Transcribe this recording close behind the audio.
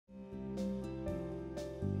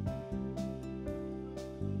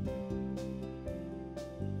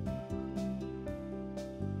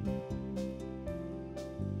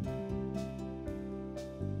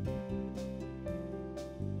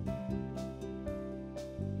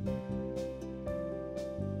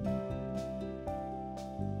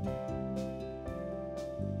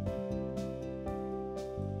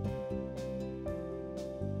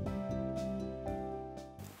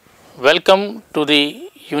Welcome to the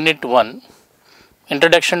Unit 1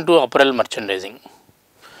 Introduction to Apparel Merchandising.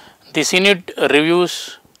 This unit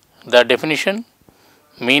reviews the definition,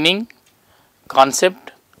 meaning,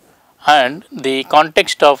 concept, and the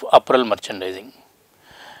context of apparel merchandising.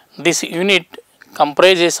 This unit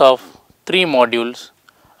comprises of 3 modules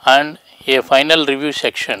and a final review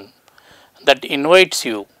section that invites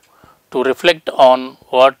you to reflect on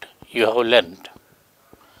what you have learned.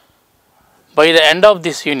 By the end of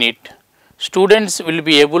this unit, students will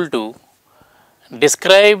be able to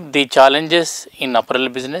describe the challenges in apparel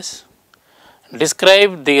business,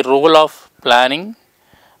 describe the role of planning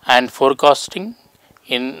and forecasting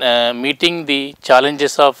in meeting the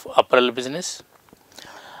challenges of apparel business,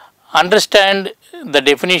 understand the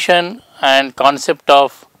definition and concept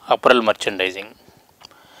of apparel merchandising,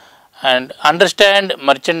 and understand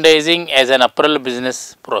merchandising as an apparel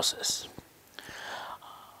business process.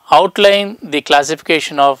 Outline the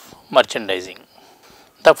classification of merchandising.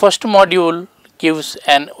 The first module gives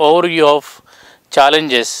an overview of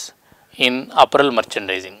challenges in apparel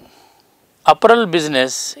merchandising. Apparel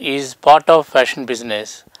business is part of fashion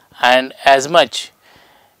business and as much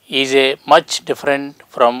is a much different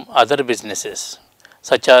from other businesses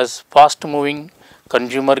such as fast moving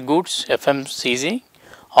consumer goods FMCG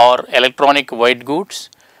or electronic white goods,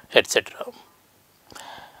 etc.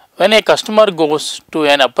 When a customer goes to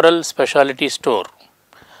an apparel specialty store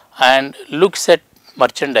and looks at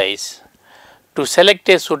merchandise to select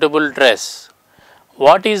a suitable dress,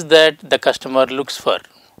 what is that the customer looks for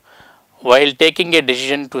while taking a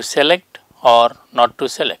decision to select or not to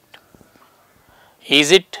select?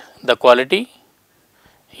 Is it the quality?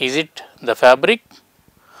 Is it the fabric?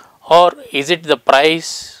 Or is it the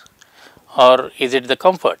price? Or is it the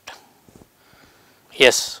comfort?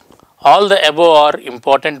 Yes. All the above are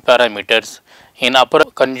important parameters in apparel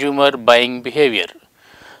consumer buying behavior.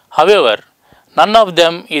 However, none of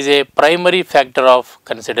them is a primary factor of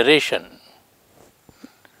consideration.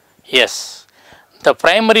 Yes, the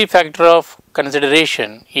primary factor of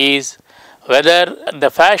consideration is whether the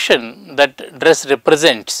fashion that dress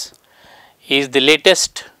represents is the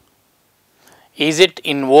latest, is it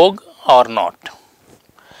in vogue or not.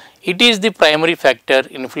 It is the primary factor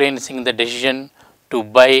influencing the decision to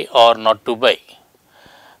buy or not to buy.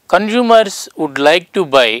 Consumers would like to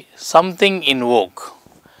buy something in vogue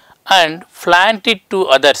and flaunt it to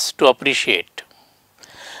others to appreciate.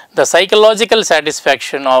 The psychological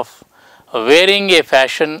satisfaction of wearing a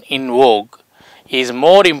fashion in vogue is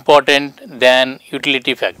more important than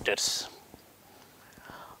utility factors.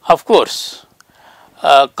 Of course,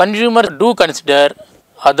 consumers do consider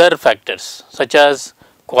other factors such as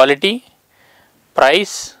quality,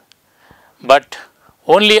 price, but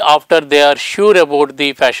only after they are sure about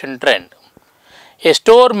the fashion trend. A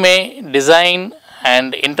store may design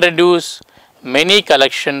and introduce many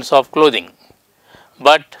collections of clothing,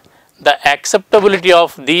 but the acceptability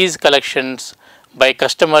of these collections by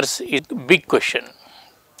customers is a big question.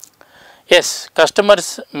 Yes,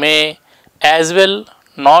 customers may as well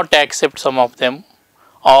not accept some of them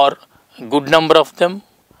or good number of them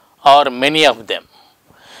or many of them.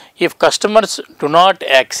 If customers do not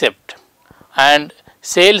accept and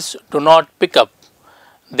sales do not pick up,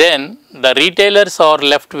 then the retailers are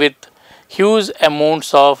left with huge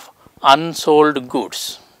amounts of unsold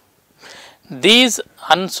goods. These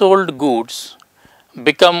unsold goods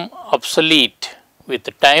become obsolete with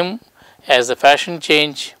time as the fashion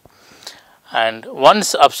change, and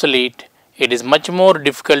once obsolete, it is much more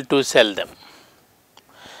difficult to sell them.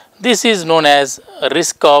 This is known as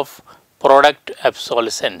risk of product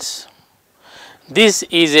obsolescence. This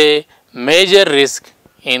is a major risk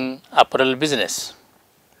in apparel business.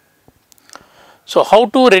 So, how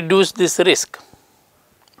to reduce this risk?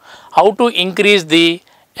 How to increase the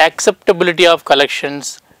acceptability of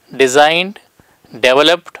collections designed,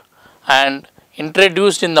 developed and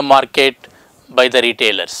introduced in the market by the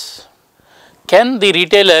retailers? Can the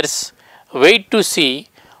retailers wait to see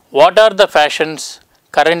what are the fashions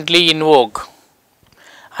currently in vogue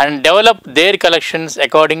and develop their collections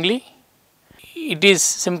accordingly? It is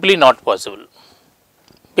simply not possible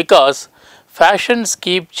because fashions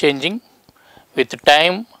keep changing with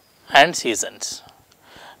time and seasons.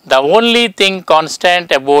 The only thing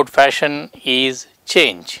constant about fashion is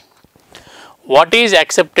change. What is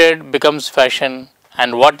accepted becomes fashion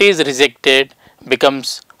and what is rejected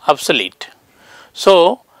becomes obsolete.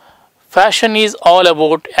 So, fashion is all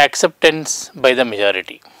about acceptance by the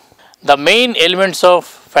majority. The main elements of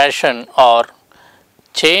fashion are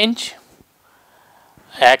change,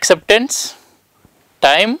 acceptance,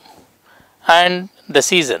 time and the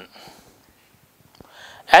season.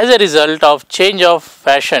 As a result of change of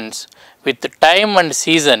fashions with time and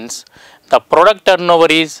seasons, the product turnover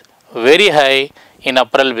is very high in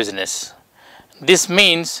apparel business. This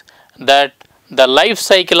means that the life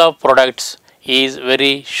cycle of products is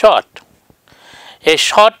very short. A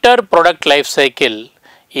shorter product life cycle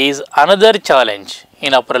is another challenge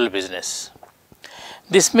in apparel business.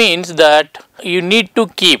 This means that you need to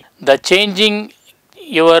keep the changing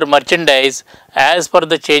your merchandise as per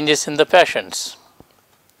the changes in the fashions.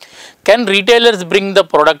 Can retailers bring the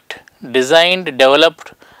product designed,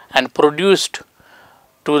 developed and produced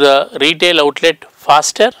to the retail outlet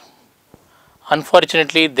faster?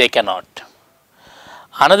 Unfortunately, they cannot.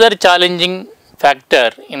 Another challenging factor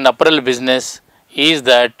in apparel business is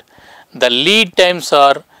that the lead times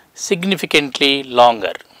are significantly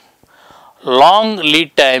longer. Long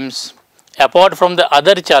lead times, apart from the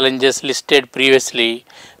other challenges listed previously,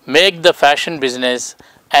 make the fashion business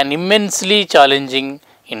an immensely challenging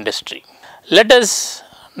industry. Let us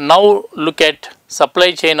now look at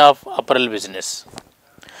supply chain of apparel business.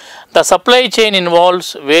 The supply chain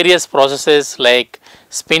involves various processes like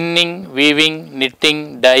spinning, weaving,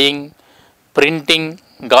 knitting, dyeing, printing,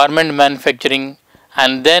 garment manufacturing,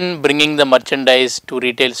 and then bringing the merchandise to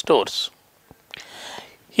retail stores.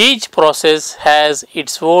 Each process has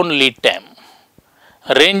its own lead time,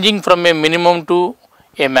 ranging from a minimum to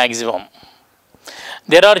a maximum.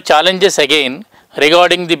 There are challenges again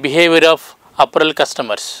regarding the behavior of apparel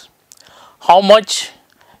customers. How much,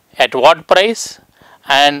 at what price,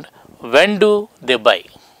 and when do they buy?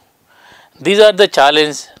 These are the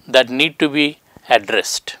challenges that need to be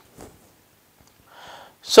addressed.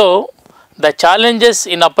 So, the challenges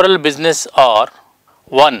in apparel business are: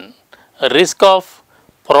 1. Risk of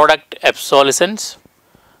product obsolescence,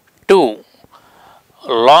 2.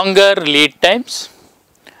 Longer lead times,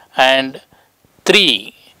 and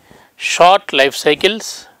 3. Short life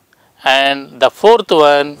cycles, and the fourth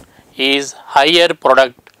one is higher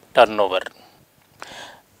product turnover.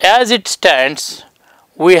 As it stands,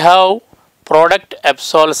 we have product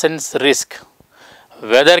obsolescence risk,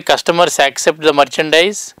 whether customers accept the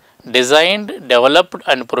merchandise designed, developed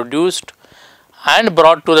and produced and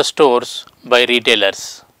brought to the stores by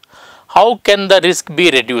retailers. How can the risk be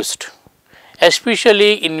reduced,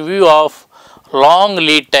 especially in view of long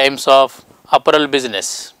lead times of apparel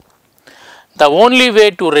business? The only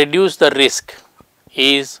way to reduce the risk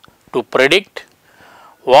is to predict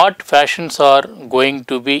what fashions are going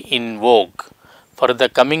to be in vogue for the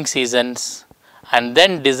coming seasons and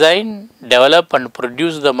then design, develop and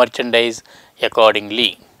produce the merchandise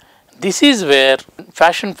accordingly. This is where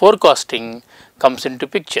fashion forecasting comes into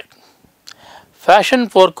picture. Fashion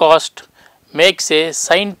forecast makes a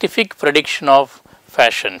scientific prediction of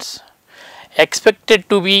fashions expected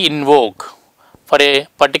to be in vogue for a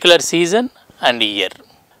particular season and year.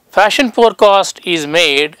 Fashion forecast is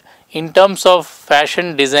made in terms of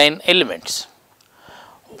fashion design elements.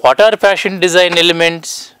 What are fashion design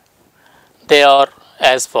elements? They are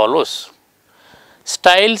as follows: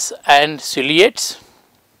 styles and silhouettes,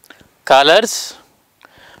 colors,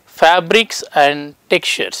 fabrics and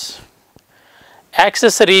textures,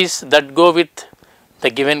 accessories that go with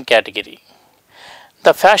the given category.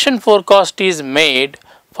 The fashion forecast is made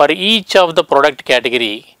for each of the product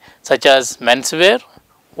category such as menswear,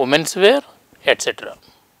 womenswear, etc.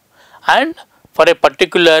 and for a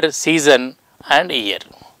particular season and year.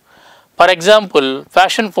 For example,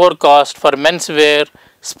 fashion forecast for menswear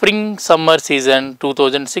spring summer season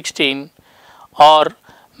 2016 or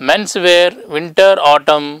menswear winter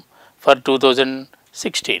autumn for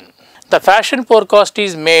 2016. The fashion forecast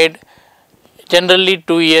is made generally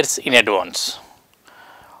 2 years in advance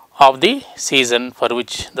of the season for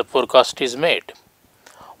which the forecast is made.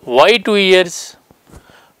 Why 2 years?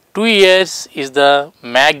 2 years is the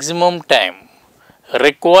maximum time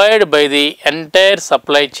required by the entire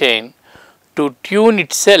supply chain to tune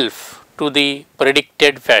itself to the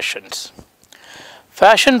predicted fashions.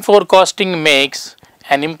 Fashion forecasting makes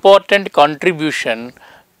an important contribution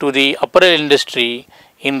to the apparel industry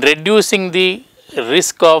in reducing the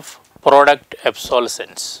risk of product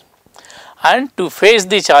obsolescence and to face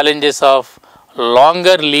the challenges of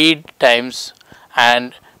longer lead times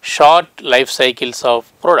and short life cycles of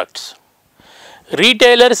products.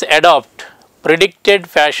 Retailers adopt predicted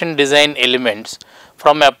fashion design elements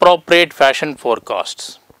from appropriate fashion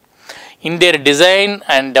forecasts in their design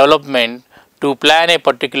and development to plan a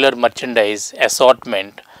particular merchandise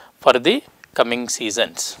assortment for the coming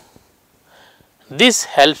seasons. This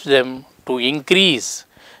helps them to increase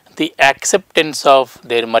the acceptance of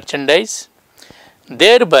their merchandise,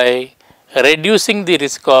 thereby reducing the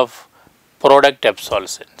risk of product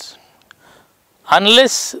obsolescence.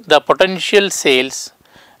 Unless the potential sales,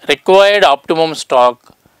 required optimum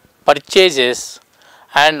stock, purchases,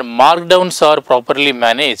 and markdowns are properly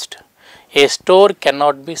managed, a store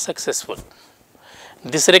cannot be successful.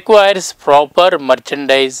 This requires proper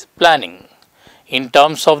merchandise planning in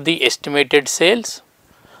terms of the estimated sales,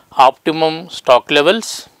 optimum stock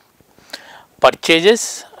levels,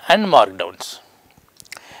 purchases, and markdowns.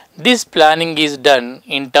 This planning is done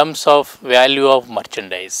in terms of value of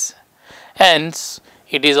merchandise. Hence,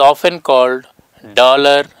 it is often called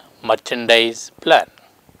dollar merchandise plan.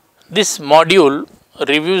 This module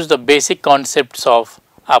reviews the basic concepts of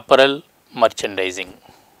apparel merchandising.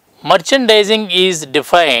 Merchandising is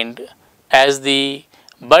defined as the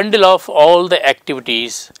bundle of all the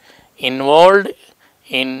activities involved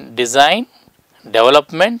in design,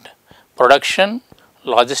 development, production,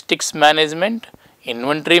 logistics management,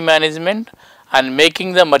 inventory management, and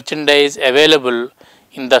making the merchandise available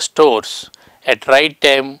in the stores at right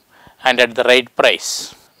time and at the right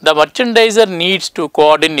price. The merchandiser needs to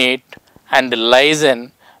coordinate and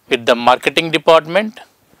liaison with the marketing department,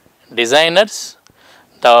 designers,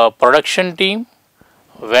 the production team,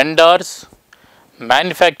 vendors,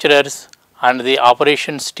 manufacturers, and the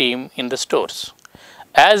operations team in the stores,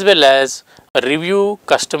 as well as review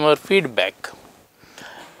customer feedback.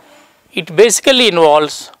 It basically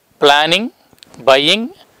involves planning,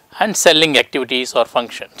 buying, and selling activities or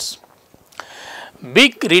functions.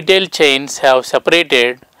 Big retail chains have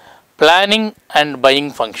separated planning and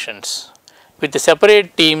buying functions, with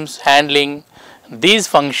separate teams handling these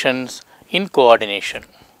functions in coordination.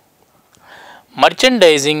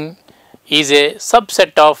 Merchandising is a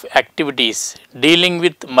subset of activities dealing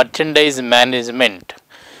with merchandise management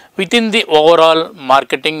within the overall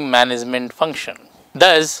marketing management function.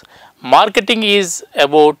 Thus, marketing is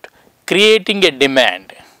about creating a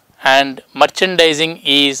demand and merchandising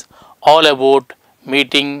is all about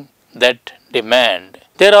meeting that demand.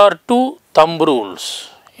 There are two thumb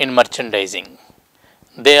rules in merchandising.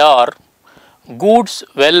 They are goods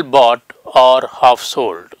well bought or half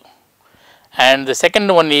sold, and the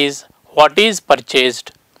second one is what is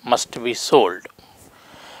purchased must be sold.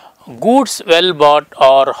 Goods well bought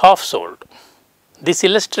or half sold. This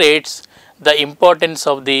illustrates the importance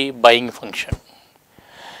of the buying function.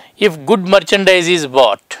 If good merchandise is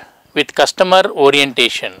bought with customer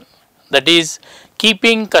orientation, that is,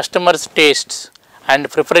 keeping customers' tastes and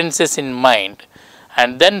preferences in mind,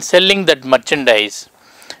 and then selling that merchandise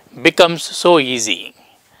becomes so easy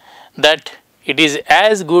that it is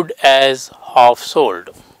as good as half sold.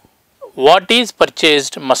 What is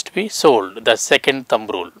purchased must be sold, the second thumb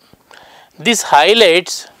rule. This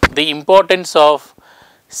highlights the importance of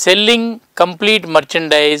selling complete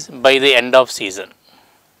merchandise by the end of season.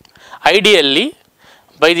 Ideally,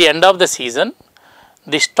 by the end of the season,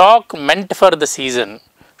 the stock meant for the season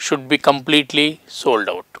should be completely sold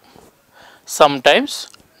out. Sometimes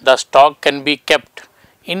the stock can be kept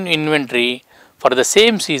in inventory for the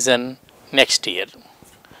same season next year.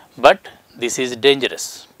 But this is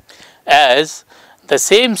dangerous, as the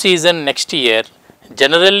same season next year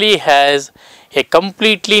generally has a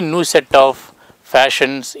completely new set of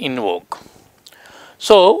fashions in vogue.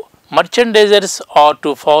 So, merchandisers are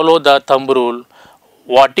to follow the thumb rule: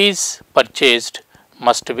 what is purchased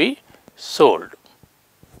must be sold.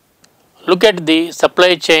 Look at the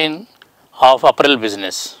supply chain of apparel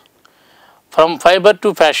business. From fiber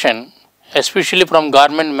to fashion, especially from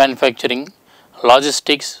garment manufacturing,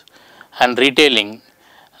 logistics, and retailing,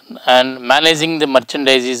 and managing the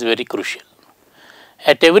merchandise is very crucial.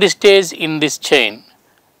 At every stage in this chain,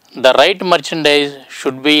 the right merchandise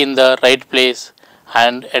should be in the right place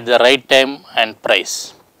and at the right time and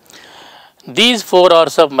price. These 4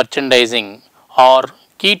 hours of merchandising are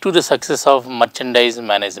key to the success of merchandise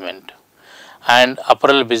management and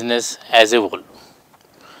apparel business as a whole.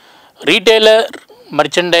 Retailer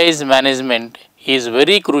merchandise management is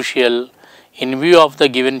very crucial in view of the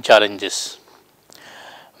given challenges.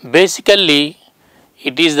 Basically,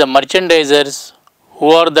 it is the merchandisers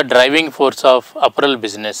who are the driving force of apparel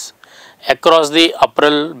business across the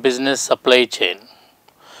apparel business supply chain.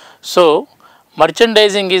 So,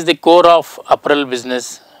 merchandising is the core of apparel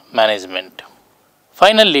business management.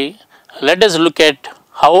 Finally, let us look at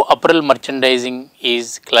how apparel merchandising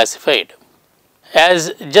is classified.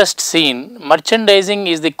 As just seen, merchandising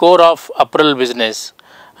is the core of apparel business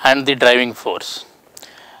and the driving force.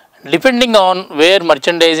 Depending on where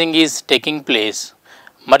merchandising is taking place,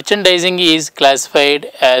 merchandising is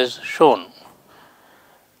classified as shown: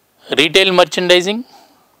 retail merchandising,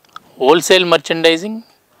 wholesale merchandising,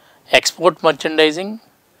 export merchandising,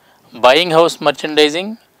 buying house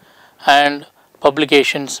merchandising, and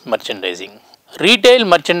publications merchandising. Retail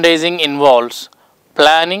merchandising involves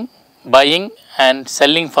planning, buying and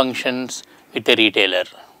selling functions with a retailer.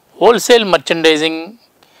 Wholesale merchandising,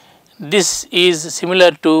 this is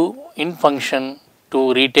similar to in function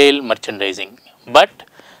to retail merchandising, but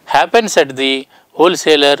happens at the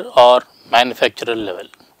wholesaler or manufacturer level.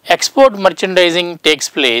 Export merchandising takes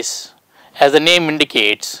place, as the name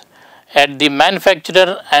indicates, at the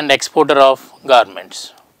manufacturer and exporter of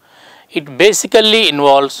garments. It basically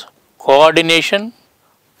involves coordination,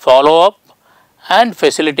 follow-up and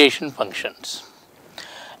facilitation functions.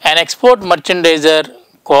 An export merchandiser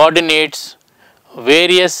coordinates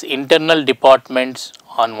various internal departments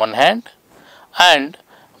on one hand and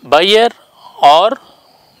buyer or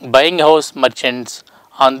buying house merchants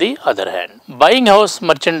on the other hand. Buying house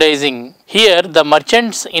merchandising, here the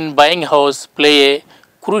merchants in buying house play a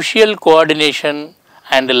crucial coordination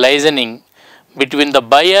and liaising between the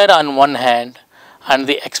buyer on one hand and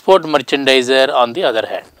the export merchandiser on the other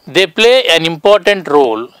hand. They play an important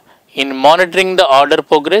role in monitoring the order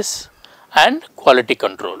progress and quality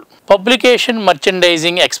control. Publication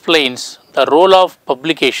merchandising explains the role of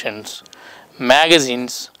publications,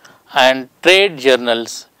 magazines and trade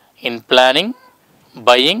journals in planning,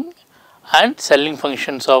 buying and selling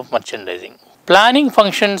functions of merchandising. Planning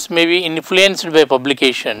functions may be influenced by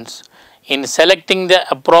publications in selecting the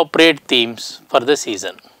appropriate themes for the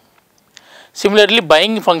season. Similarly,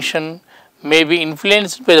 buying function may be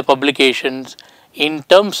influenced by the publications in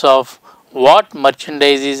terms of what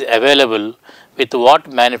merchandise is available with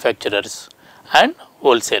what manufacturers and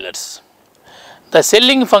wholesalers. The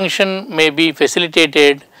selling function may be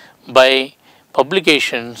facilitated by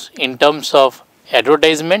publications in terms of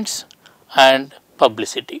advertisements and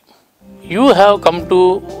publicity. You have come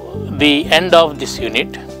to the end of this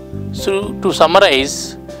unit. So, to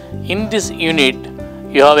summarize, in this unit,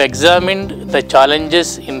 you have examined the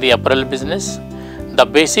challenges in the apparel business, the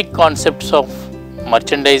basic concepts of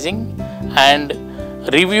merchandising, and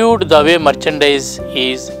reviewed the way merchandise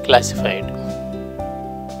is classified.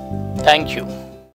 Thank you.